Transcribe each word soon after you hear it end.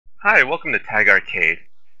Hi, welcome to Tag Arcade.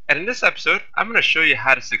 And in this episode, I'm going to show you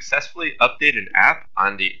how to successfully update an app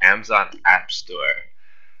on the Amazon App Store.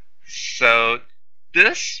 So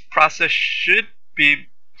this process should be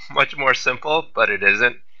much more simple, but it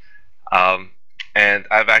isn't. Um, and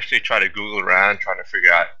I've actually tried to Google around trying to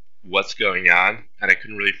figure out what's going on, and I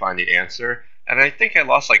couldn't really find the answer. And I think I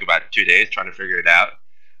lost like about 2 days trying to figure it out.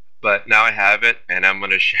 But now I have it, and I'm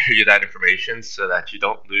going to share you that information so that you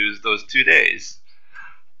don't lose those 2 days.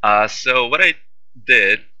 So what I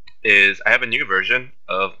did is I have a new version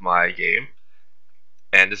of my game,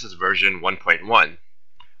 and this is version 1.1.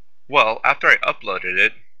 Well, after I uploaded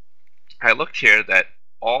it, I looked here that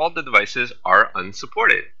all the devices are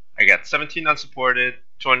unsupported. I got 17 unsupported,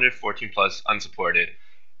 214 plus unsupported,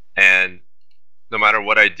 and no matter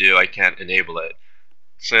what I do, I can't enable it.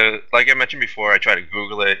 So, like I mentioned before, I tried to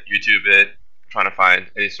Google it, YouTube it, trying to find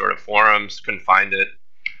any sort of forums, couldn't find it.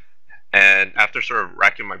 And after sort of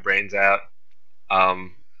racking my brains out,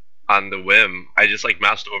 um, on the whim, I just like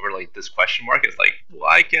moused over like this question mark. It's like,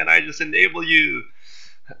 why can't I just enable you?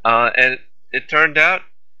 And it turned out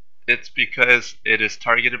it's because it is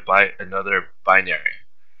targeted by another binary.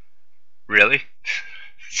 Really?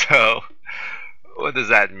 So, what does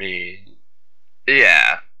that mean?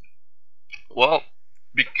 Yeah. Well,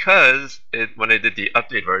 because when I did the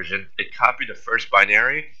update version, it copied the first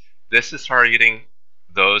binary. This is targeting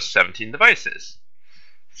those 17 devices.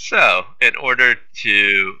 So, in order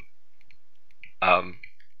to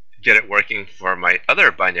get it working for my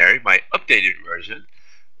other binary, my updated version,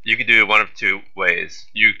 you could do it one of two ways.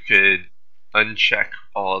 You could uncheck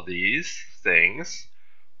all these things,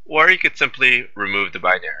 or you could simply remove the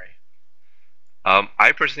binary.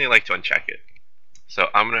 I personally like to uncheck it. So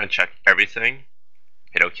I'm going to uncheck everything,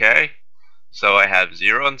 hit OK. So I have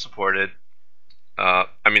zero supported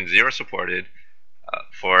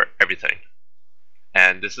for everything.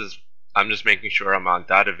 And I'm just making sure I'm on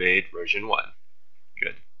 .evade version 1.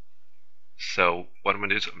 Good. So what I'm going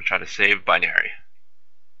to do is I'm going to try to save binary.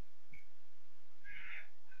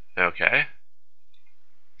 Okay.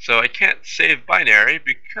 So I can't save binary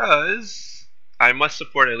because I must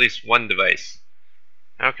support at least one device.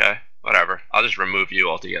 Okay, whatever. I'll just remove you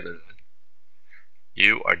altogether then.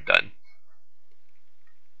 You are done.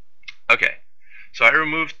 Okay, so I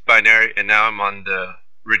removed binary and now I'm on the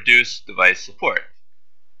reduce device support.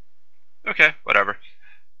 Okay, whatever.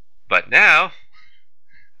 But now,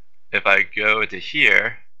 if I go into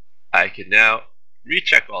here, I can now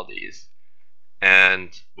recheck all these. And,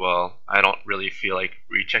 well, I don't really feel like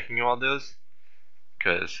rechecking all those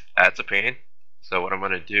because that's a pain. So what I'm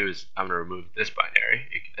going to do is I'm going to remove this binary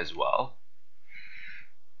as well.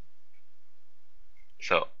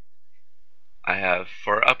 So I have,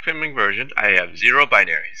 for upcoming version, I have 0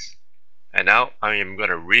 binaries. And now I am going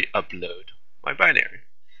to re-upload my binary.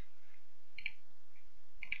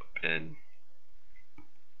 Open.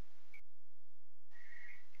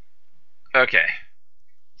 Okay.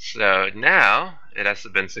 So now it has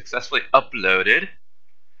been successfully uploaded.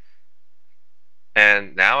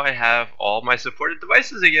 And now I have all my supported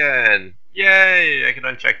devices again. Yay! I can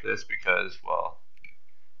uncheck this because, well,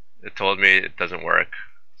 it told me it doesn't work.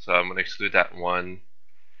 So I'm going to exclude that one.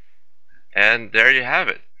 And there you have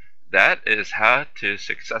it. That is how to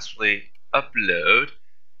successfully upload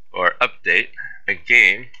or update a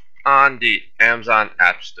game on the Amazon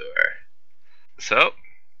App Store. So,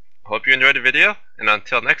 hope you enjoyed the video, and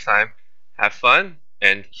until next time, have fun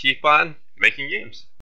and keep on making games.